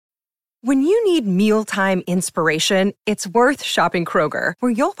When you need mealtime inspiration, it's worth shopping Kroger,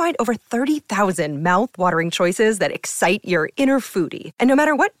 where you'll find over 30,000 mouth-watering choices that excite your inner foodie. And no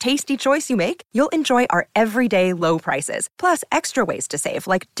matter what tasty choice you make, you'll enjoy our everyday low prices, plus extra ways to save,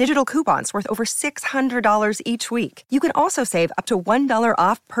 like digital coupons worth over $600 each week. You can also save up to $1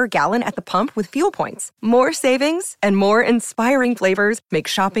 off per gallon at the pump with fuel points. More savings and more inspiring flavors make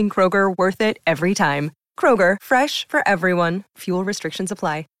shopping Kroger worth it every time. Kroger, fresh for everyone. Fuel restrictions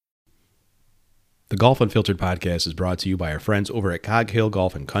apply. The Golf Unfiltered podcast is brought to you by our friends over at Cog Hill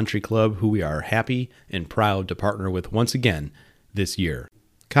Golf and Country Club, who we are happy and proud to partner with once again this year.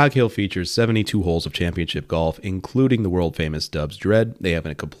 Cog Hill features 72 holes of championship golf, including the world-famous Dubs Dread. They have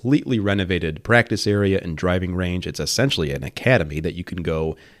a completely renovated practice area and driving range. It's essentially an academy that you can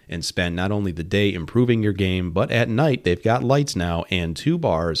go and spend not only the day improving your game, but at night they've got lights now and 2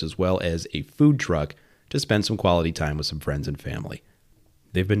 bars as well as a food truck to spend some quality time with some friends and family.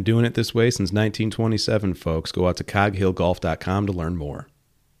 They've been doing it this way since 1927, folks. Go out to coghillgolf.com to learn more.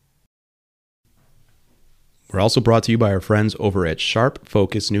 We're also brought to you by our friends over at Sharp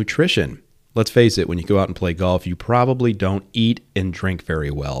Focus Nutrition. Let's face it, when you go out and play golf, you probably don't eat and drink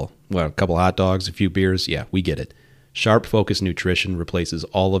very well. Well, a couple hot dogs, a few beers, yeah, we get it. Sharp Focus Nutrition replaces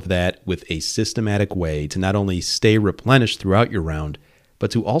all of that with a systematic way to not only stay replenished throughout your round, but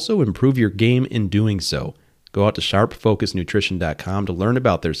to also improve your game in doing so. Go out to sharpfocusnutrition.com to learn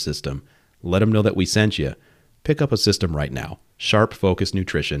about their system. Let them know that we sent you. Pick up a system right now.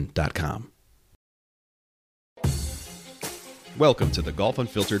 sharpfocusnutrition.com. Welcome to the Golf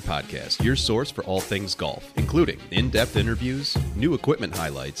Unfiltered podcast, your source for all things golf, including in-depth interviews, new equipment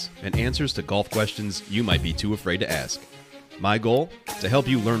highlights, and answers to golf questions you might be too afraid to ask. My goal? To help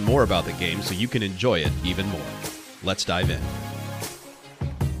you learn more about the game so you can enjoy it even more. Let's dive in.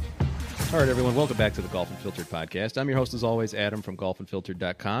 All right, everyone, welcome back to the Golf Unfiltered podcast. I'm your host, as always, Adam from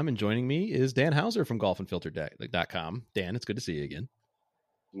golfunfiltered.com, and joining me is Dan Hauser from golfunfiltered.com. Dan, it's good to see you again.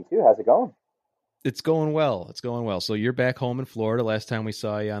 You too. How's it going? It's going well. It's going well. So you're back home in Florida. Last time we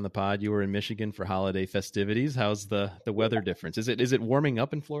saw you on the pod, you were in Michigan for holiday festivities. How's the weather difference? Is it warming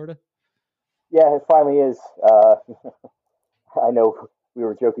up in Florida? Yeah, it finally is. I know we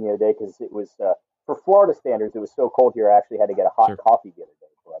were joking the other day because it was, for Florida standards, it was so cold here I actually had to get a hot coffee the other day.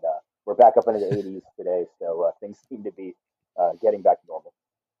 But we're back up into the 80s today, so things seem to be getting back to normal.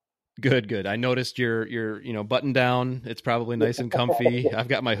 Good. I noticed you're buttoned down. It's probably nice and comfy. I've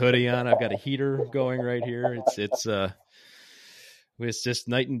got my hoodie on. I've got a heater going right here. It's just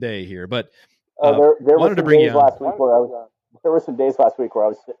night and day here. But there were some days last week where I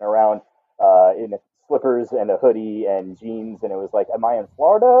was sitting around in slippers and a hoodie and jeans, and it was like, am I in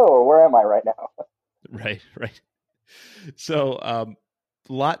Florida or where am I right now? Right. So,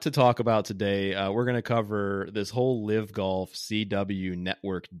 lot to talk about today. We're going to cover this whole Live Golf CW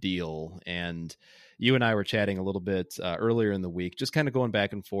network deal. And you and I were chatting a little bit earlier in the week, just kind of going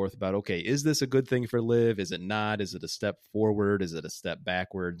back and forth about, okay, is this a good thing for Live? Is it not? Is it a step forward? Is it a step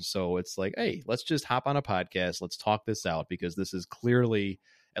backward? So it's like, hey, let's just hop on a podcast. Let's talk this out, because this is clearly,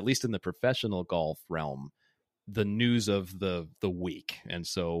 at least in the professional golf realm, the news of the week. And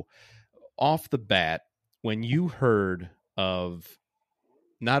so off the bat, when you heard of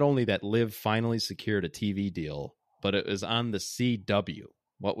not only that Live finally secured a TV deal, but it was on the CW,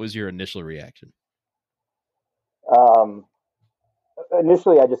 what was your initial reaction?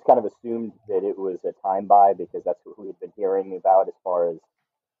 Initially, I just kind of assumed that it was a time buy, because that's what we had been hearing about as far as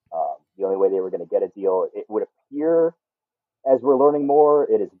the only way they were going to get a deal. It would appear, as we're learning more,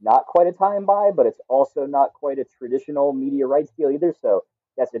 it is not quite a time buy, but it's also not quite a traditional media rights deal either. So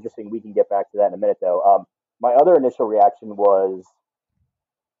that's interesting. We can get back to that in a minute, though. My other initial reaction was,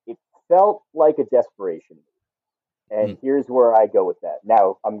 it felt like a desperation move. And here's where I go with that.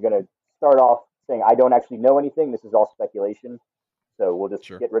 Now, I'm going to start off saying I don't actually know anything. This is all speculation. So we'll just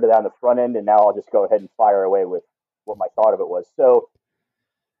get rid of that on the front end. And now I'll just go ahead and fire away with what my thought of it was. So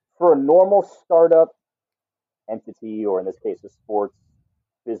for a normal startup entity, or in this case, a sports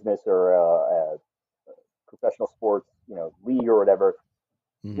business or a professional sports, league or whatever,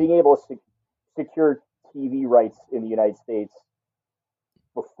 being able to secure TV rights in the United States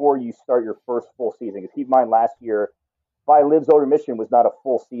before you start your first full season. Because keep in mind, last year, by Liv's own admission, was not a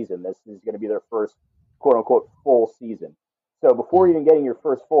full season. This is going to be their first quote unquote full season. So before even getting your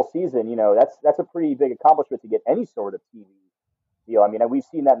first full season, that's a pretty big accomplishment to get any sort of TV deal. I mean, we've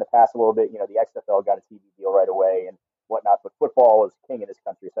seen that in the past a little bit. The XFL got a TV deal right away and whatnot, but football is king in this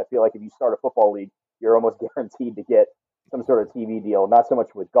country. So I feel like if you start a football league, you're almost guaranteed to get some sort of TV deal, not so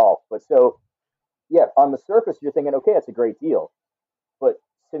much with golf. But so, yeah, on the surface, you're thinking, okay, that's a great deal. But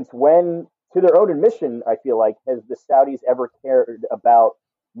since when, to their own admission, I feel like, has the Saudis ever cared about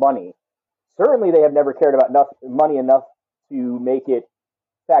money? certainly they have never cared about money enough to make it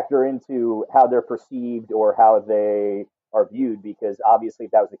factor into how they're perceived or how they are viewed, because obviously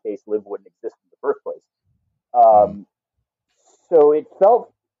if that was the case, Live wouldn't exist in the first place. Mm. So it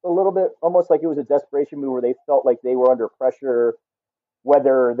felt a little bit almost like it was a desperation move where they felt like they were under pressure,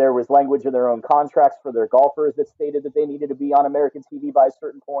 whether there was language in their own contracts for their golfers that stated that they needed to be on American TV by a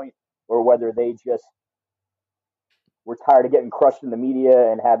certain point, or whether they just were tired of getting crushed in the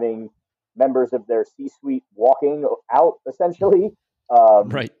media and having members of their C-suite walking out, essentially.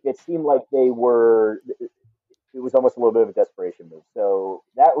 Right. It seemed like it was almost a little bit of a desperation move. So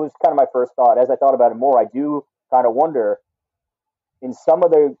that was kind of my first thought. As I thought about it more, I do kind of wonder, in some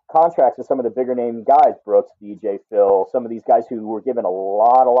of the contracts of some of the bigger name guys, Brooks, DJ, Phil, some of these guys who were given a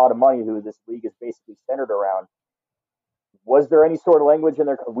lot of money, who this league is basically centered around, was there any sort of language in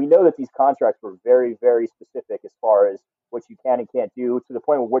there? We know that these contracts were very, very specific as far as what you can and can't do, to the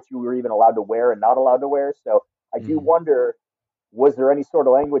point of what you were even allowed to wear and not allowed to wear. So I do wonder, was there any sort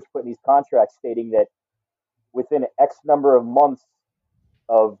of language put in these contracts stating that within X number of months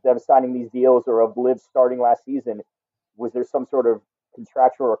of them signing these deals or of Live starting last season, was there some sort of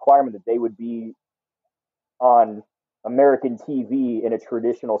contractual requirement that they would be on American TV in a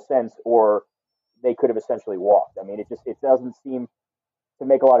traditional sense, or they could have essentially walked? I mean, it doesn't seem to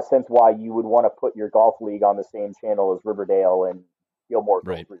make a lot of sense why you would want to put your golf league on the same channel as Riverdale and Gilmore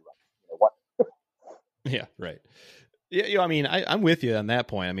Girls reruns. What? Yeah, right. Yeah, I mean, I'm with you on that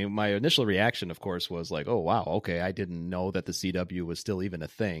point. I mean, my initial reaction, of course, was like, "Oh, wow, okay, I didn't know that the CW was still even a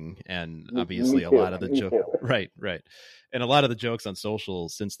thing." And obviously, a lot of the jokes, right, and a lot of the jokes on social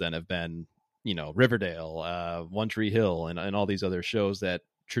since then have been, Riverdale, One Tree Hill, and all these other shows that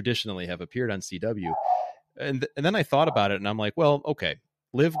traditionally have appeared on CW. And then I thought about it, and I'm like, well, okay,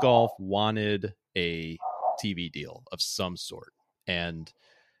 Live Golf wanted a TV deal of some sort, and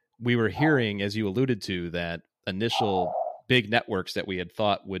we were hearing, as you alluded to, that initial big networks that we had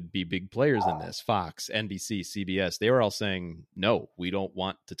thought would be big players in this, Fox, NBC, CBS, they were all saying, no, we don't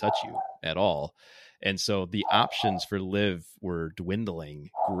want to touch you at all. And so the options for Live were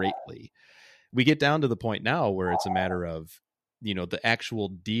dwindling greatly. We get down to the point now where it's a matter of, the actual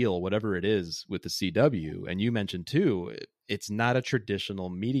deal, whatever it is with the CW. And you mentioned too, it's not a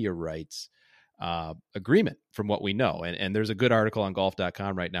traditional media rights agreement from what we know. And there's a good article on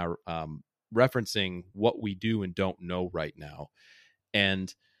golf.com right now referencing what we do and don't know right now.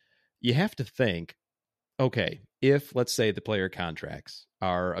 And you have to think, okay, if let's say the player contracts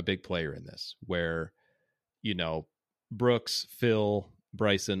are a big player in this, where, Brooks, Phil,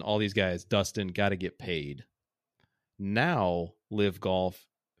 Bryson, all these guys, Dustin, got to get paid. Now Live Golf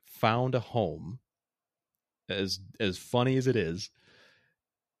found a home, as funny as it is,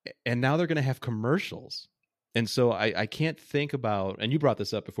 and now they're going to have commercials. And so I can't think about, and you brought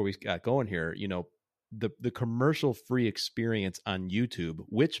this up before we got going here, the commercial free experience on YouTube,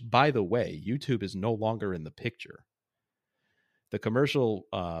 which, by the way, YouTube is no longer in the picture. The commercial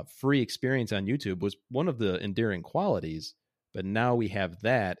free experience on YouTube was one of the endearing qualities, but now we have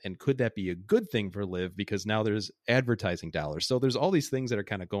that. And could that be a good thing for Live? Because now there's advertising dollars. So there's all these things that are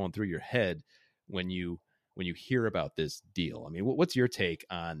kind of going through your head when you hear about this deal. I mean, what's your take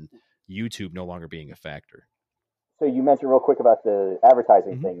on YouTube no longer being a factor? So you mentioned real quick about the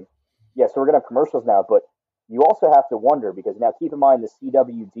advertising thing. Yeah, so we're going to have commercials now, but you also have to wonder, because now keep in mind the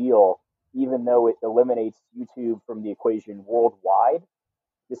CW deal, even though it eliminates YouTube from the equation worldwide,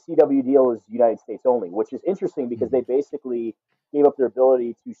 the CW deal is United States only, which is interesting because they basically gave up their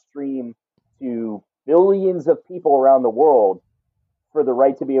ability to stream to billions of people around the world for the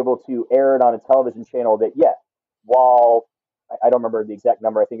right to be able to air it on a television channel that, while I don't remember the exact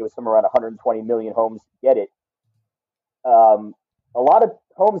number, I think it was somewhere around 120 million homes get it. A lot of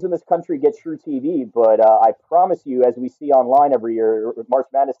homes in this country get True TV, but I promise you, as we see online every year, March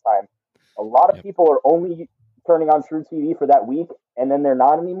Madness time, a lot of people are only turning on True TV for that week, and then they're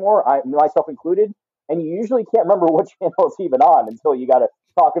not anymore, myself included. And you usually can't remember what channel it's even on until you got to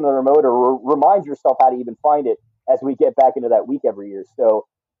talk into the remote or remind yourself how to even find it as we get back into that week every year. So,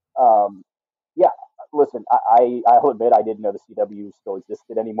 listen, I'll admit I didn't know the CW still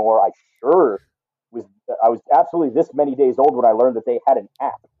existed anymore. I was absolutely this many days old when I learned that they had an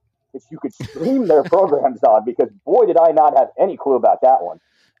app that you could stream their programs on, because boy, did I not have any clue about that one.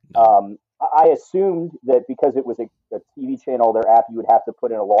 I assumed that because it was a TV channel, their app, you would have to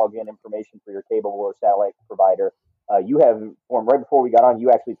put in a login information for your cable or satellite provider. You have informed right before we got on, you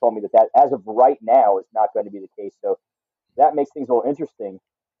actually told me that as of right now is not going to be the case. So that makes things a little interesting.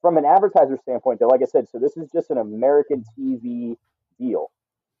 From an advertiser standpoint, though, like I said, so this is just an American TV deal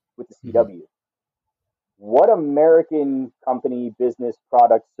with the CW. what American company, business,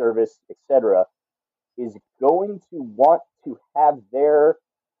 product, service, etc., is going to want to have their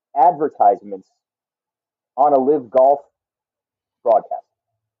advertisements on a live golf broadcast?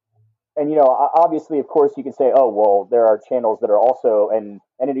 And obviously, of course, you can say, oh well, there are channels that are also, and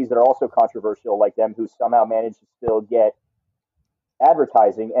entities that are also controversial like them, who somehow manage to still get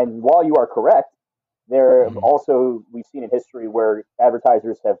advertising. And while you are correct, there also, we've seen in history where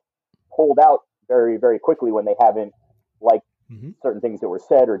advertisers have pulled out very, very quickly when they haven't liked certain things that were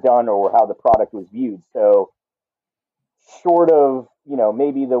said or done, or how the product was viewed. So short of,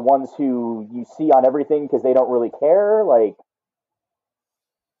 maybe the ones who you see on everything because they don't really care, like,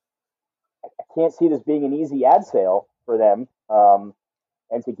 I can't see this being an easy ad sale for them.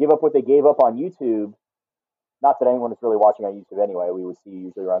 And to give up what they gave up on YouTube, not that anyone is really watching on YouTube anyway. We would see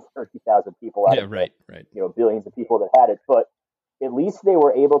usually around 30,000 people out of right. Billions of people that had it. But at least they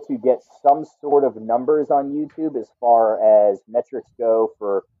were able to get some sort of numbers on YouTube as far as metrics go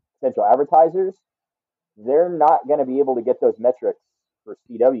for potential advertisers. They're not going to be able to get those metrics for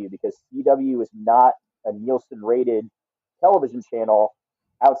CW, because CW is not a Nielsen rated television channel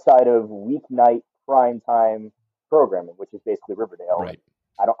outside of weeknight primetime programming, which is basically Riverdale. Right.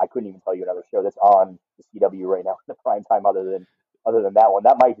 I couldn't even tell you another show that's on the CW right now in the prime time other than that one.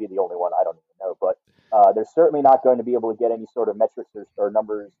 That might be the only one. I don't even know. But they're certainly not going to be able to get any sort of metrics or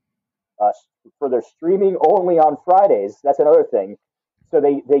numbers for their streaming only on Fridays. That's another thing. So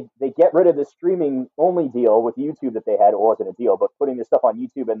they get rid of the streaming only deal with YouTube that they had. It wasn't a deal, but putting their stuff on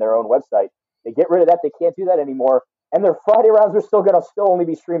YouTube and their own website. They get rid of that. They can't do that anymore. And their Friday rounds are still going to only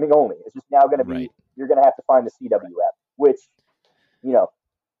be streaming only. It's just now going to be, you're going to have to find the CW app, which,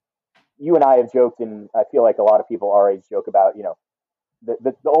 you and I have joked, and I feel like a lot of people our age joke about,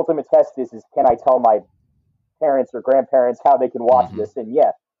 the ultimate test is can I tell my parents or grandparents how they can watch this? And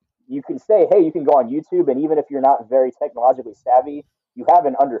yeah, you can say, hey, you can go on YouTube, and even if you're not very technologically savvy, you have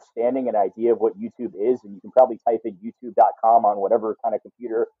an understanding, an idea of what YouTube is, and you can probably type in youtube.com on whatever kind of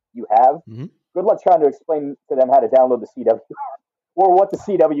computer you have. Good luck trying to explain to them how to download the CW or what the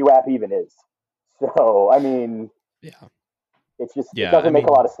CW app even is. So, I mean, it's just, it doesn't make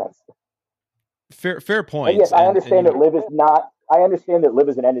a lot of sense. Fair point. And yes, I understand that Live is not. I understand that Live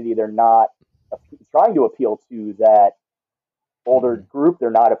as an entity, they're not trying to appeal to that older group.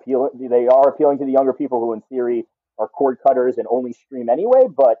 They're not appealing. They are appealing to the younger people who, in theory, are cord cutters and only stream anyway.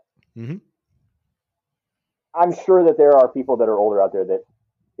 But I'm sure that there are people that are older out there that,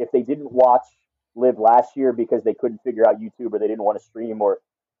 if they didn't watch Live last year because they couldn't figure out YouTube, or they didn't want to stream, or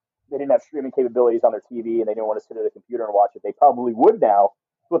they didn't have streaming capabilities on their TV and they didn't want to sit at a computer and watch it, they probably would now,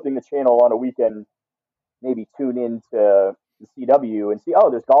 flipping the channel on a weekend, maybe tune into the CW and see, oh,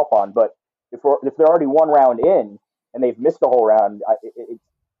 there's golf on. But if they're already one round in and they've missed the whole round,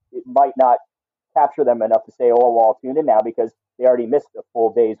 it might not capture them enough to say, oh, well, I'll tune in now, because they already missed a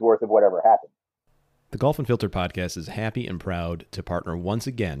full day's worth of whatever happened. The Golf Unfiltered podcast is happy and proud to partner once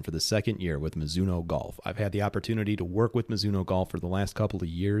again for the second year with Mizuno Golf. I've had the opportunity to work with Mizuno Golf for the last couple of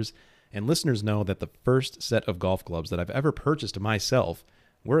years, and listeners know that the first set of golf clubs that I've ever purchased myself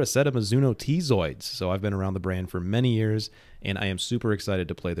were a set of Mizuno T-Zoids. So I've been around the brand for many years, and I am super excited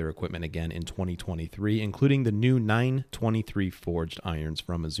to play their equipment again in 2023, including the new 923 forged irons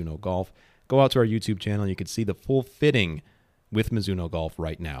from Mizuno Golf. Go out to our YouTube channel, and you can see the full fitting with Mizuno Golf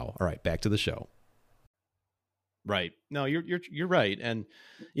right now. All right, back to the show. Right. No, you're right. And,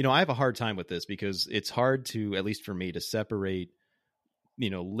 I have a hard time with this, because it's hard to, at least for me, to separate,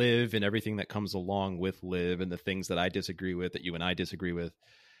 Live and everything that comes along with Live, and the things that I disagree with, that you and I disagree with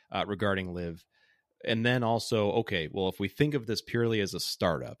regarding Live. And then also, okay, well, if we think of this purely as a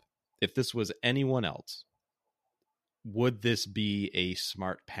startup, if this was anyone else, would this be a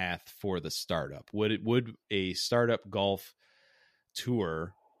smart path for the startup? Would a startup golf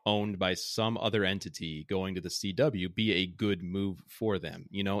tour owned by some other entity going to the CW be a good move for them?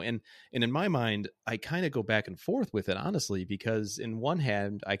 And in my mind, I kind of go back and forth with it, honestly, because in one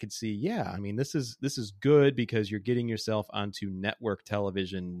hand, I could see, this is good, because you're getting yourself onto network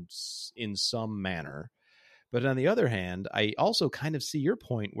television in some manner. But on the other hand, I also kind of see your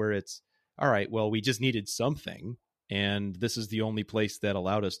point, where it's, all right, well, we just needed something, and this is the only place that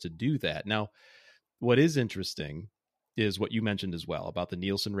allowed us to do that. Now, what is interesting is what you mentioned as well about the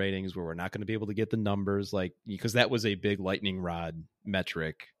Nielsen ratings, where we're not going to be able to get the numbers, because that was a big lightning rod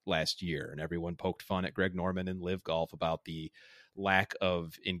metric last year, and everyone poked fun at Greg Norman and Live Golf about the lack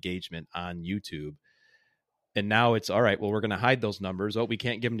of engagement on YouTube. And now it's, all right, well, we're going to hide those numbers. Oh, we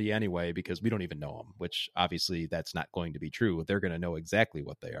can't give them to you anyway, because we don't even know them, which obviously that's not going to be true. They're going to know exactly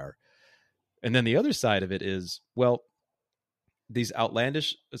what they are. And then the other side of it is, well, these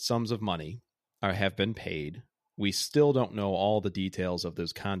outlandish sums of money have been paid. We still don't know all the details of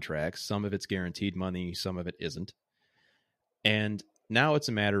those contracts. Some of it's guaranteed money, some of it isn't. And now it's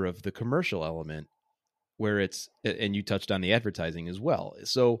a matter of the commercial element where it's, and you touched on the advertising as well.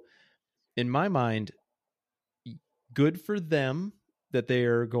 So in my mind, good for them that they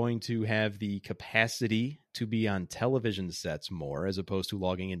are going to have the capacity to be on television sets more as opposed to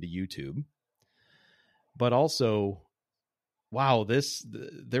logging into YouTube. But also, wow,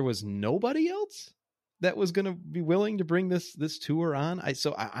 there was nobody else that was going to be willing to bring this tour on.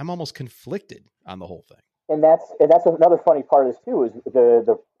 I'm almost conflicted on the whole thing. And that's another funny part of this too, is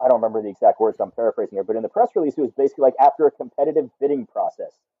the I don't remember the exact words, so I'm paraphrasing here, but in the press release it was basically like after a competitive bidding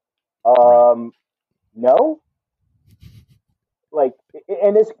process. Right. No, like,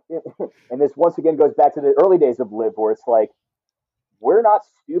 and this once again goes back to the early days of Live, where it's like, we're not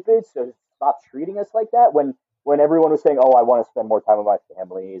stupid, so stop treating us like that. When everyone was saying, "Oh, I want to spend more time with my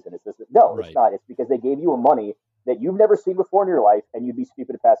families," and it's this, no, Right. It's not. It's because they gave you a money that you've never seen before in your life, and you'd be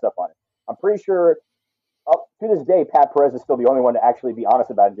stupid to pass up on it. I'm pretty sure up to this day, Pat Perez is still the only one to actually be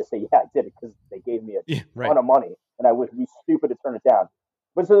honest about it and just say, "Yeah, I did it because they gave me a ton of money, and I would be stupid to turn it down."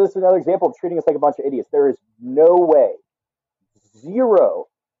 But so this is another example of treating us like a bunch of idiots. There is no way, zero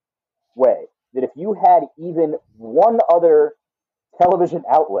way, that if you had even one other television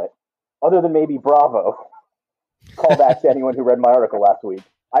outlet other than maybe Bravo, call back to anyone who read my article last week.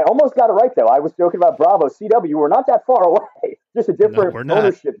 I almost got it right, though. I was joking about Bravo. CW, we're not that far away. Just a different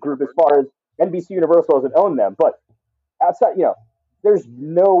ownership group as far as NBC Universal doesn't own them. But outside, there's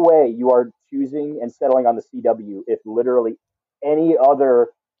no way you are choosing and settling on the CW if literally any other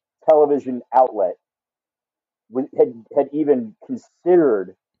television outlet had even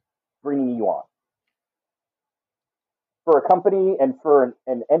considered bringing you on. For a company and for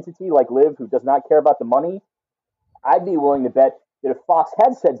an entity like Live who does not care about the money, I'd be willing to bet that if Fox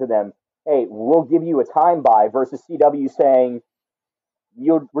had said to them, "Hey, we'll give you a time buy," versus CW saying,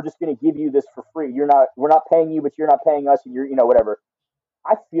 "We're just going to give you this for free. We're not paying you, but you're not paying us, and you're whatever."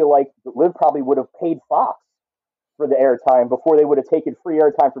 I feel like Live probably would have paid Fox for the airtime before they would have taken free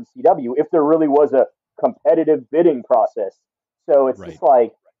airtime from CW if there really was a competitive bidding process. So it's just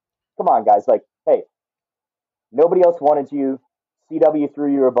like, come on, guys. Like, hey, nobody else wanted you. CW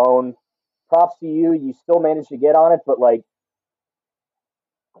threw you a bone. Props to you. You still managed to get on it, but like,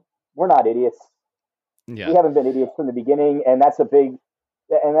 we're not idiots. Yeah. We haven't been idiots from the beginning, and that's been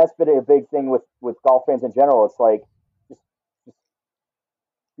a big thing with golf fans in general. It's like,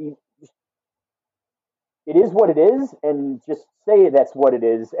 it is what it is, and just say that's what it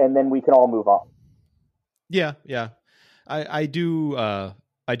is, and then we can all move on. Yeah. I do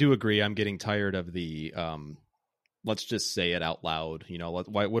agree. I'm getting tired of the let's just say it out loud.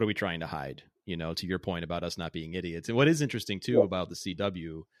 What are we trying to hide? To your point about us not being idiots. And what is interesting too about the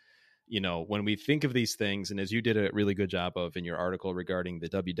CW, when we think of these things, and as you did a really good job of in your article regarding the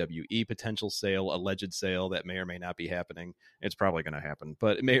WWE potential sale, alleged sale that may or may not be happening, it's probably going to happen,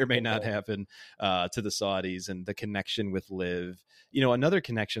 but it may or may not happen to the Saudis, and the connection with Live. Another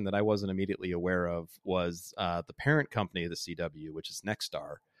connection that I wasn't immediately aware of was the parent company of the CW, which is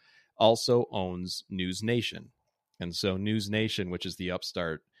Nexstar, also owns News Nation. And so News Nation, which is the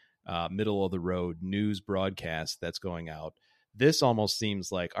upstart, middle of the road news broadcast that's going out, this almost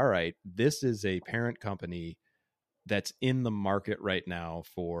seems like, all right, this is a parent company that's in the market right now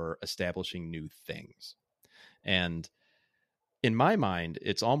for establishing new things. And in my mind,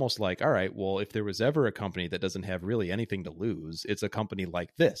 it's almost like, all right, well, if there was ever a company that doesn't have really anything to lose, it's a company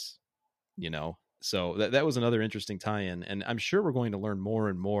like this, So that was another interesting tie-in. And I'm sure we're going to learn more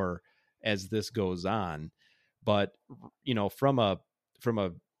and more as this goes on. But, from a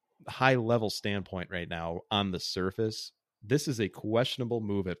high level standpoint right now, on the surface, this is a questionable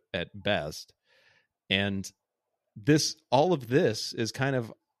move at best. And all of this is kind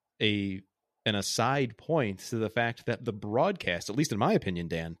of an aside point to the fact that the broadcast, at least in my opinion,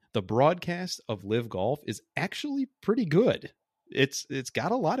 Dan, the broadcast of Live Golf is actually pretty good. It's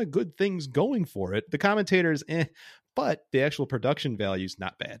got a lot of good things going for it. The commentators, but the actual production value is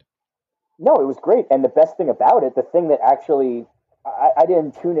not bad. No, it was great. And the best thing about it, the thing that actually, I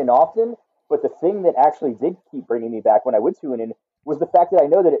didn't tune in often, but the thing that actually did keep bringing me back when I would tune in was the fact that I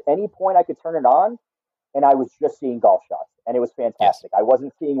know that at any point I could turn it on and I was just seeing golf shots. And it was fantastic. Yes. I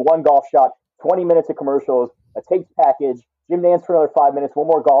wasn't seeing one golf shot, 20 minutes of commercials, a taped package, Jim Nantz for another 5 minutes, one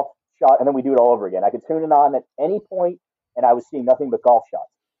more golf shot, and then we do it all over again. I could tune it on at any point and I was seeing nothing but golf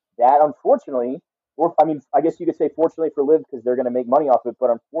shots. That, unfortunately, I guess you could say fortunately for Liv because they're going to make money off it, but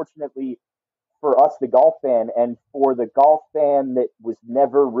unfortunately for us, the golf fan, and for the golf fan that was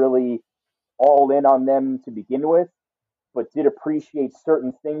never really all in on them to begin with, but did appreciate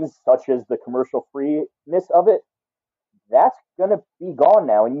certain things such as the commercial freeness of it, that's going to be gone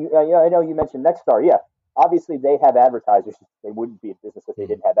now. And I know you mentioned Nexstar. Yeah, obviously they have advertisers. They wouldn't be a business if they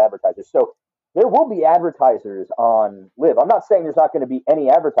didn't have advertisers. So there will be advertisers on Live. I'm not saying there's not going to be any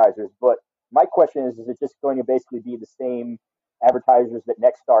advertisers, but my question is it just going to basically be the same advertisers that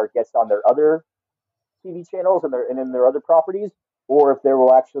Nexstar gets on their other TV channels and in their other properties, or if there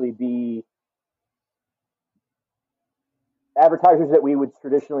will actually be advertisers that we would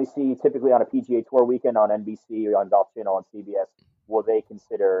traditionally see typically on a PGA Tour weekend on NBC or on Golf Channel on CBS, will they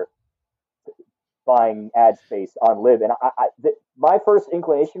consider buying ad space on Live? And my first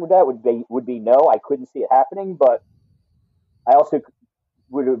inclination with that would be no. I couldn't see it happening, but I also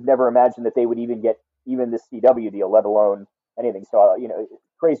would have never imagined that they would even get even this CW deal, let alone anything. So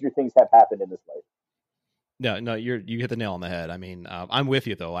crazier things have happened in this life. No, you hit the nail on the head. I mean, I'm with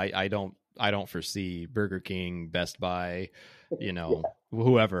you though. I don't foresee Burger King, Best Buy,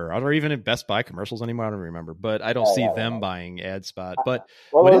 whoever, or even in Best Buy commercials anymore. I don't remember, but I don't see them buying ad spot. But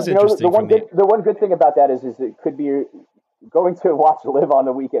what is interesting, the one good thing about that is it could be going to watch Live on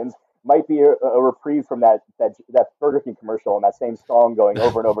the weekends might be a reprieve from that Burger King commercial and that same song going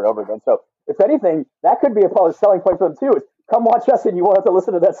over and over and over again. So if anything, that could be a selling point for them too. Is come watch us and you won't have to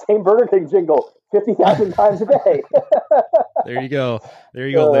listen to that same Burger King jingle 50,000 times a day. There you go,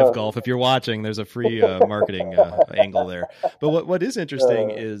 Live Golf. If you're watching, there's a free marketing angle there. But what is interesting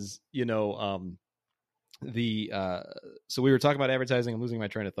is, so we were talking about advertising. I'm losing my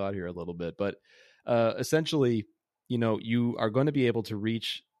train of thought here a little bit, but essentially, you are going to be able to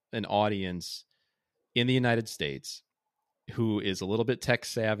reach an audience in the United States who is a little bit tech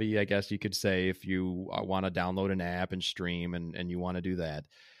savvy, I guess you could say, if you want to download an app and stream and you want to do that.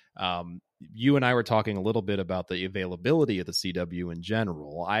 You and I were talking a little bit about the availability of the CW in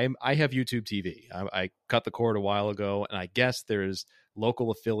general. I have YouTube TV. I cut the cord a while ago, and I guess there's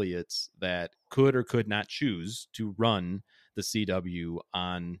local affiliates that could or could not choose to run the CW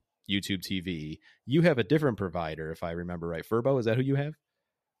on YouTube TV. You have a different provider, if I remember right. Furbo, is that who you have?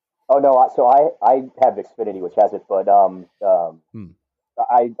 Oh no, so I have Xfinity, which has it, but I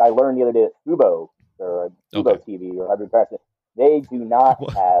learned the other day that Fubo or Fubo TV or however you pronounce it, they do not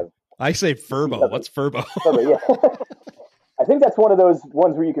have. I say Furbo. What's Furbo? Furbo, yeah. I think that's one of those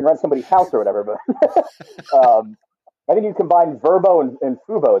ones where you can rent somebody's house or whatever. But I think you combine Verbo and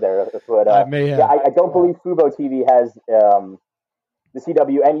Fubo there. But I don't believe Fubo TV has the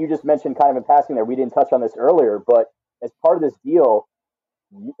CW. And you just mentioned kind of in passing there, we didn't touch on this earlier, but as part of this deal,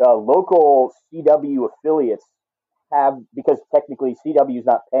 local CW affiliates have, because technically CW is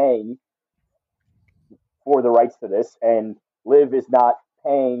not paying for the rights to this, and Live is not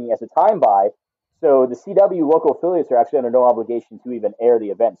paying as a time buy. So the CW local affiliates are actually under no obligation to even air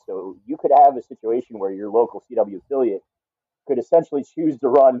the event. So you could have a situation where your local CW affiliate could essentially choose to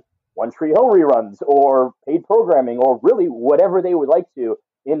run One Tree Hill reruns or paid programming or really whatever they would like to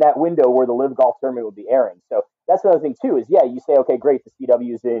in that window where the Live Golf Tournament would be airing. So that's another thing too, is you say, okay, great, the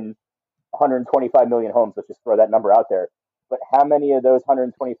CW is in 125 million homes. Let's just throw that number out there. But how many of those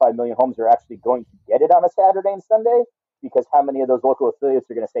 125 million homes are actually going to get it on a Saturday and Sunday? Because how many of those local affiliates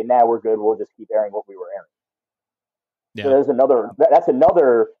are going to say, nah, we're good, we'll just keep airing what we were airing? Yeah. So that's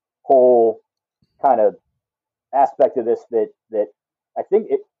another whole kind of aspect of this that I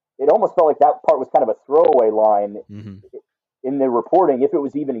think it almost felt like that part was kind of a throwaway line in the reporting, if it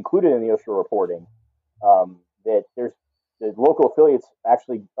was even included in the OSHA reporting, that the local affiliates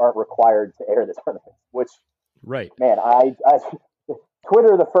actually aren't required to air the tournament, which, right, man, I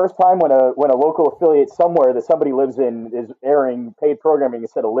Twitter, the first time when a local affiliate somewhere that somebody lives in is airing paid programming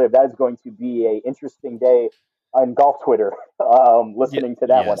instead of Live, that is going to be a interesting day on golf Twitter, listening to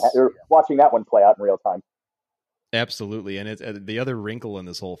that one, or watching that one play out in real time. Absolutely. And it's the other wrinkle in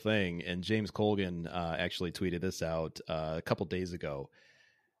this whole thing, and James Colgan actually tweeted this out a couple days ago.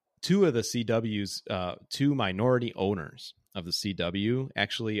 Two of the CW's, two minority owners of the CW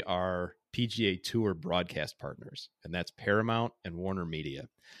actually are PGA Tour broadcast partners, and that's Paramount and Warner Media.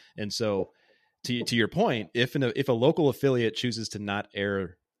 And so to your point, if a local affiliate chooses to not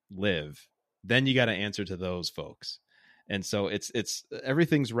air Live, then you got to answer to those folks. And so it's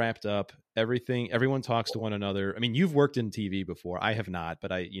everything's wrapped up. Everyone talks to one another. I mean, you've worked in TV before. I have not,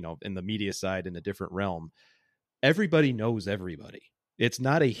 but in the media side, in a different realm, everybody knows everybody. It's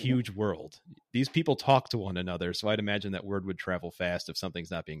not a huge world. These people talk to one another. So I'd imagine that word would travel fast if something's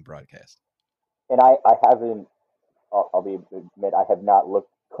not being broadcast. And I haven't, admit, I have not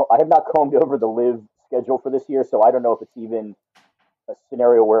combed over the Live schedule for this year. So I don't know if it's even a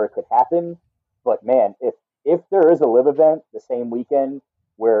scenario where it could happen, but man, if there is a Live event the same weekend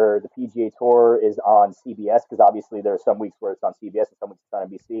where the PGA Tour is on CBS, because obviously there are some weeks where it's on CBS and some weeks it's on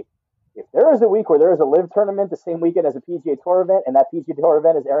NBC. If there is a week where there is a live tournament the same weekend as a PGA Tour event, and that PGA Tour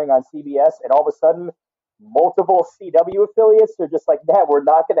event is airing on CBS, and all of a sudden multiple CW affiliates are just like, "Nah, we're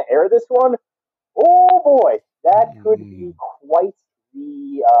not going to air this one." Oh boy, that could be quite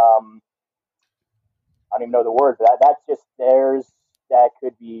the I don't even know the word. That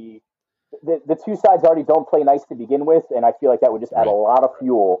could be the two sides already don't play nice to begin with, and I feel like that would just add a lot of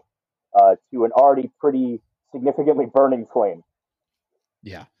fuel to an already pretty significantly burning flame.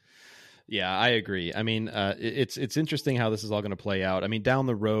 Yeah. Yeah, I agree. I mean, it's interesting how this is all going to play out. I mean, down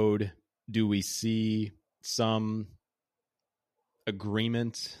the road, do we see some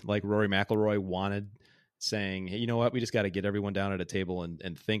agreement like Rory McIlroy wanted, saying, hey, you know what, we just got to get everyone down at a table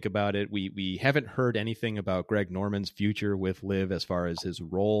and think about it. We haven't heard anything about Greg Norman's future with LIV as far as his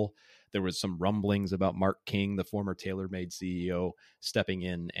role. There was some rumblings about Mark King, the former TaylorMade CEO, stepping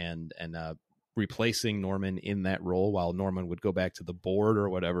in and replacing Norman in that role while Norman would go back to the board or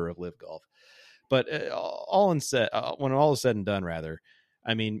whatever of LIV Golf. But when all is said and done, rather,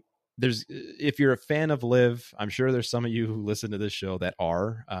 I mean, if you're a fan of LIV, I'm sure there's some of you who listen to this show that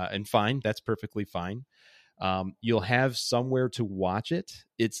are, and fine, that's perfectly fine. You'll have somewhere to watch it.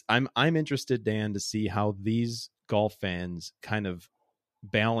 I'm interested, Dan, to see how these golf fans kind of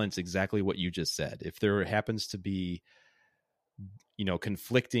balance exactly what you just said. If there happens to be,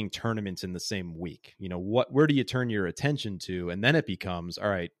 conflicting tournaments in the same week, where do you turn your attention to? And then it becomes, all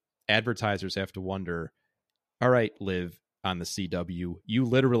right, advertisers have to wonder, all right, LIV on the CW, you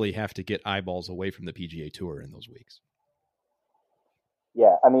literally have to get eyeballs away from the PGA Tour in those weeks.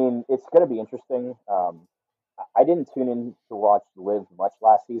 Yeah, I mean, it's going to be interesting. I didn't tune in to watch LIV much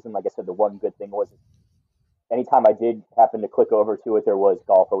last season. Like I said, the one good thing was anytime I did happen to click over to it, there was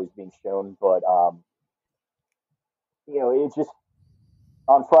golf always being shown. But, it's just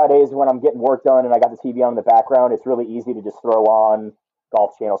on Fridays when I'm getting work done and I got the TV on in the background, it's really easy to just throw on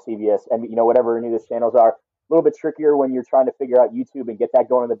Golf Channel, CBS, and, whatever any of those channels are. A little bit trickier when you're trying to figure out YouTube and get that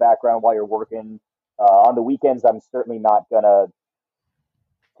going in the background while you're working. On the weekends, I'm certainly not going to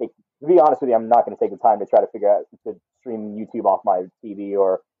to be honest with you, I'm not going to take the time to try to figure out to stream YouTube off my TV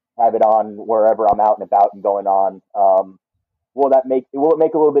or have it on wherever I'm out and about and going on. Will it make it a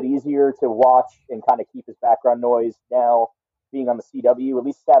little bit easier to watch and kind of keep his background noise now being on the CW? At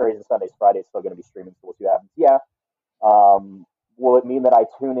least Saturdays and Sundays, Fridays still going to be streaming, so we'll see what happens. Yeah. Will it mean that I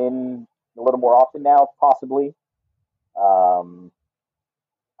tune in a little more often now? Possibly.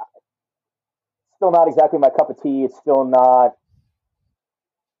 Still not exactly my cup of tea. It's still not.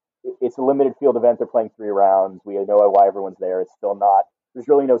 It's a limited field event. They're playing 3 rounds. We know why everyone's there. It's still not. There's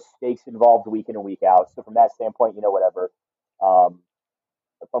really no stakes involved week in and week out. So from that standpoint, whatever.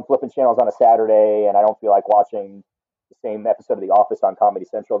 If I'm flipping channels on a Saturday and I don't feel like watching the same episode of The Office on Comedy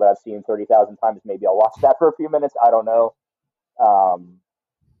Central that I've seen 30,000 times, maybe I'll watch that for a few minutes. I don't know.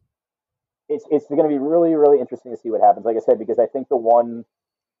 It's going to be really, really interesting to see what happens. Like I said, because I think the one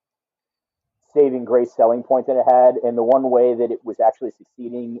saving grace selling point that it had, and the one way that it was actually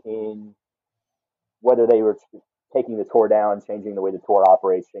succeeding in whether they were taking the tour down, changing the way the tour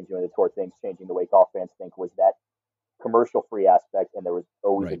operates, changing the way the tour thinks, changing the way golf fans think, was that commercial-free aspect, and there was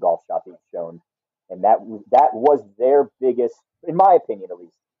always a golf shot being shown. And that was their biggest, in my opinion at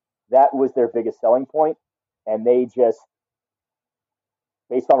least, that was their biggest selling point, and they just,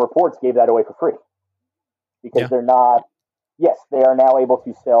 based on reports, gave that away for free. Because they're not, yes, they are now able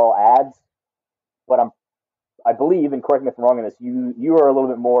to sell ads, but I believe, and correct me if I'm wrong on this, you are a little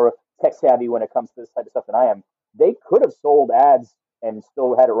bit more tech savvy when it comes to this type of stuff than I am. They could have sold ads and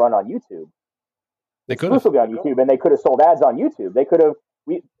still had it run on YouTube. They could have exclusively on YouTube, and they could have sold ads on YouTube. They could have.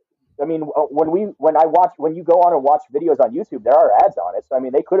 When you go on and watch videos on YouTube, there are ads on it. So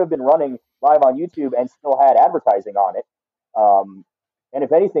they could have been running live on YouTube and still had advertising on it. And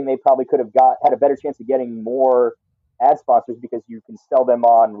if anything, they probably could have had a better chance of getting more ad sponsors because you can sell them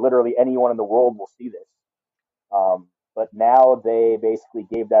on literally anyone in the world will see this. But now they basically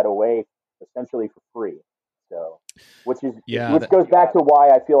gave that away essentially for free. So, which goes back to why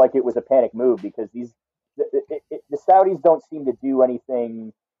I feel like it was a panic move, because the Saudis don't seem to do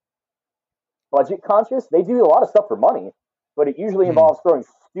anything budget conscious. They do a lot of stuff for money, but it usually involves throwing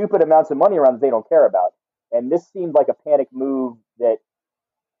stupid amounts of money around that they don't care about. And this seemed like a panic move that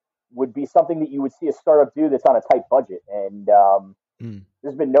would be something that you would see a startup do that's on a tight budget. And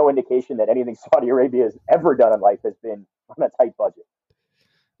there's been no indication that anything Saudi Arabia has ever done in life has been on a tight budget.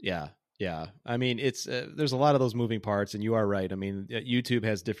 Yeah. Yeah. It's there's a lot of those moving parts, and you are right. YouTube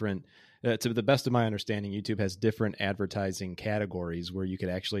has different to the best of my understanding, YouTube has different advertising categories where you could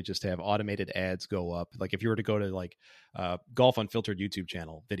actually just have automated ads go up. Like if you were to go to like Golf Unfiltered YouTube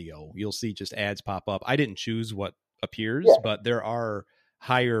channel video, you'll see just ads pop up. I didn't choose what appears, but there are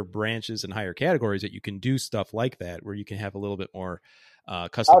higher branches and higher categories that you can do stuff like that, where you can have a little bit more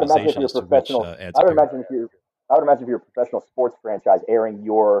customization as to which ads appear. I would imagine if you're a professional sports franchise airing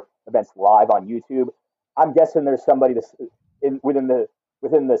your events live on YouTube, I'm guessing there's somebody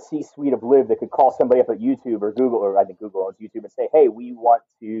within the C-suite of Live that could call somebody up at YouTube or Google, or I think Google owns YouTube, and say, hey, we want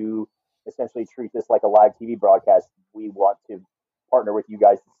to essentially treat this like a live TV broadcast. We want to partner with you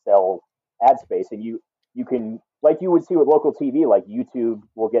guys to sell ad space. And you can, like you would see with local TV, like YouTube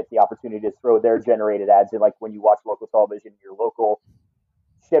will get the opportunity to throw their generated ads in. Like when you watch local television, your local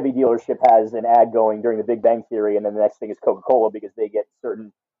Chevy dealership has an ad going during the Big Bang Theory, and then the next thing is Coca-Cola because they get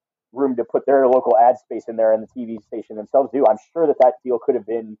certain room to put their local ad space in there, and the TV station themselves do. I'm sure that deal could have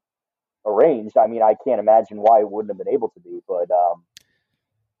been arranged. I mean, I can't imagine why it wouldn't have been able to be, but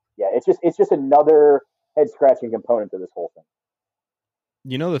yeah, it's just another head scratching component to this whole thing.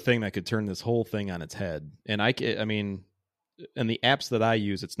 You know, the thing that could turn this whole thing on its head, and I mean, and the apps that I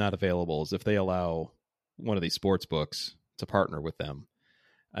use, it's not available, is if they allow one of these sports books to partner with them.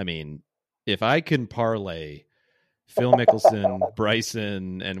 I mean, if I can parlay Phil Mickelson,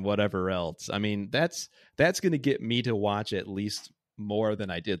 Bryson, and whatever else, I mean, that's going to get me to watch at least more than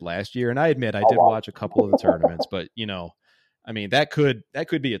I did last year. And I admit I did watch a couple of the tournaments, but you know, I mean, that could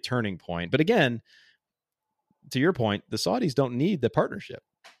be a turning point. But again, to your point, the Saudis don't need the partnership.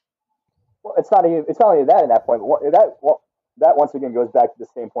 Well, it's not only that at that point. That once again goes back to the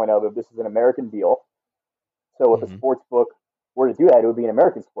same point of, if this is an American deal. So if a sports book were to do that, it would be an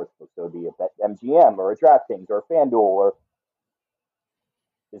American sports book. So it would be a MGM or a DraftKings or a FanDuel, or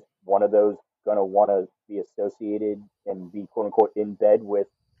is one of those going to want to be associated and be quote unquote in bed with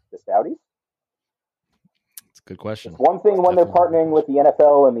the Saudis? It's a good question. It's one thing when they're partnering with the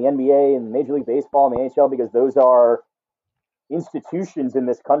NFL and the NBA and Major League Baseball and the NHL, because those are institutions in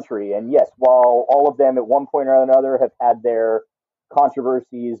this country. And yes, while all of them at one point or another have had their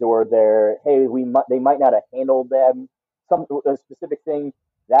controversies or their, hey, they might not have handled a specific thing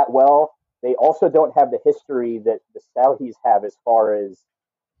that well, they also don't have the history that the Saudis have as far as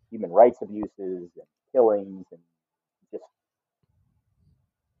human rights abuses and killings and just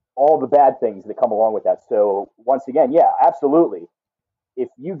all the bad things that come along with that. So once again, yeah, absolutely. If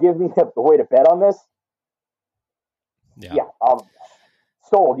you give me the way to bet on this, yeah,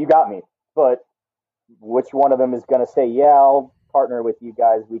 sold. You got me. But which one of them is going to say, yeah, I'll partner with you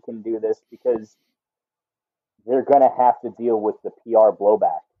guys, we can do this, because they're going to have to deal with the PR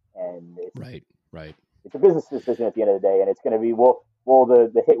blowback. And it's, right. It's a business decision at the end of the day, and it's going to be, well,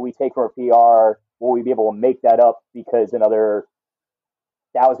 the hit we take from our PR, will we be able to make that up because another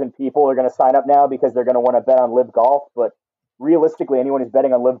 1,000 people are going to sign up now because they're going to want to bet on Live Golf? But realistically, anyone who's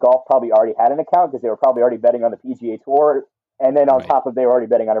betting on Live Golf probably already had an account because they were probably already betting on the PGA Tour, and then on top of they were already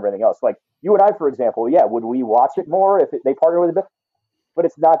betting on everything else. Like you and I, for example, yeah, would we watch it more if they partner with a bit? But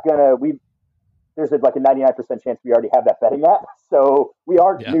it's not going to, there's like a 99% chance we already have that betting app. So we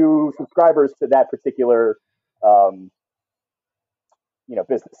aren't new subscribers to that particular,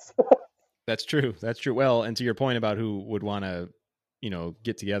 business. That's true. Well, and to your point about who would want to,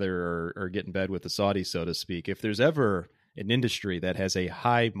 get together or get in bed with the Saudis, so to speak, if there's ever an industry that has a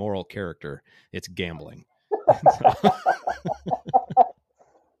high moral character, it's gambling.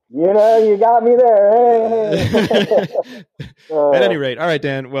 You got me there. At any rate, all right,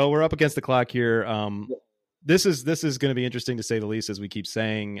 Dan. Well, we're up against the clock here. This is going to be interesting to say the least, as we keep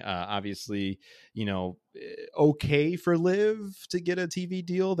saying. Obviously, okay for Live to get a TV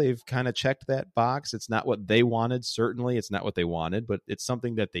deal. They've kind of checked that box. It's not what they wanted. Certainly, it's not what they wanted, but it's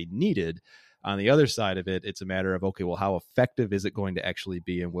something that they needed. On the other side of it, it's a matter of, okay, well, how effective is it going to actually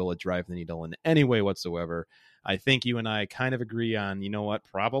be, and will it drive the needle in any way whatsoever? I think you and I kind of agree on,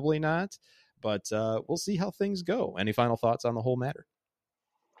 probably not, but we'll see how things go. Any final thoughts on the whole matter?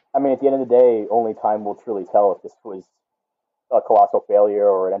 I mean, at the end of the day, only time will truly tell if this was a colossal failure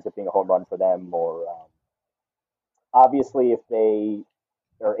or it ends up being a home run for them. Or obviously, if they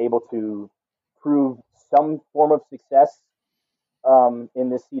are able to prove some form of success in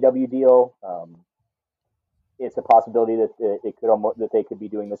this CW deal, it's a possibility that that they could be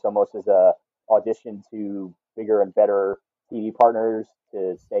doing this almost as a audition to bigger and better TV partners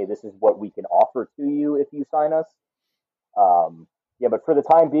to say, this is what we can offer to you if you sign us. But for the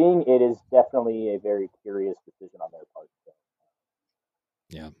time being, it is definitely a very curious decision on their part.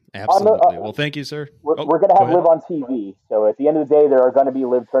 Yeah, absolutely. Well, thank you, sir. We're going to have Live on TV. So at the end of the day, there are going to be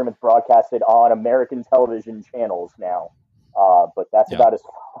Live tournaments broadcasted on American television channels now. But that's about as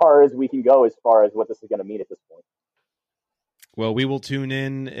far as we can go as far as what this is going to mean at this point. Well, we will tune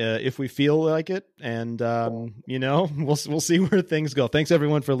in if we feel like it, and we'll see where things go. Thanks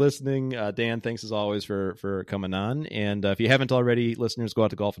everyone for listening. Dan, thanks as always for coming on. And if you haven't already, listeners, go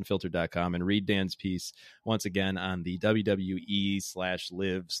out to golfunfiltered.com and read Dan's piece once again on the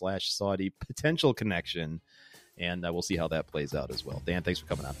WWE/Liv/Saudi potential connection, and we'll see how that plays out as well. Dan, thanks for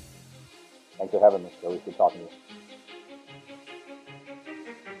coming on. Thanks for having me. It's always good talking to you.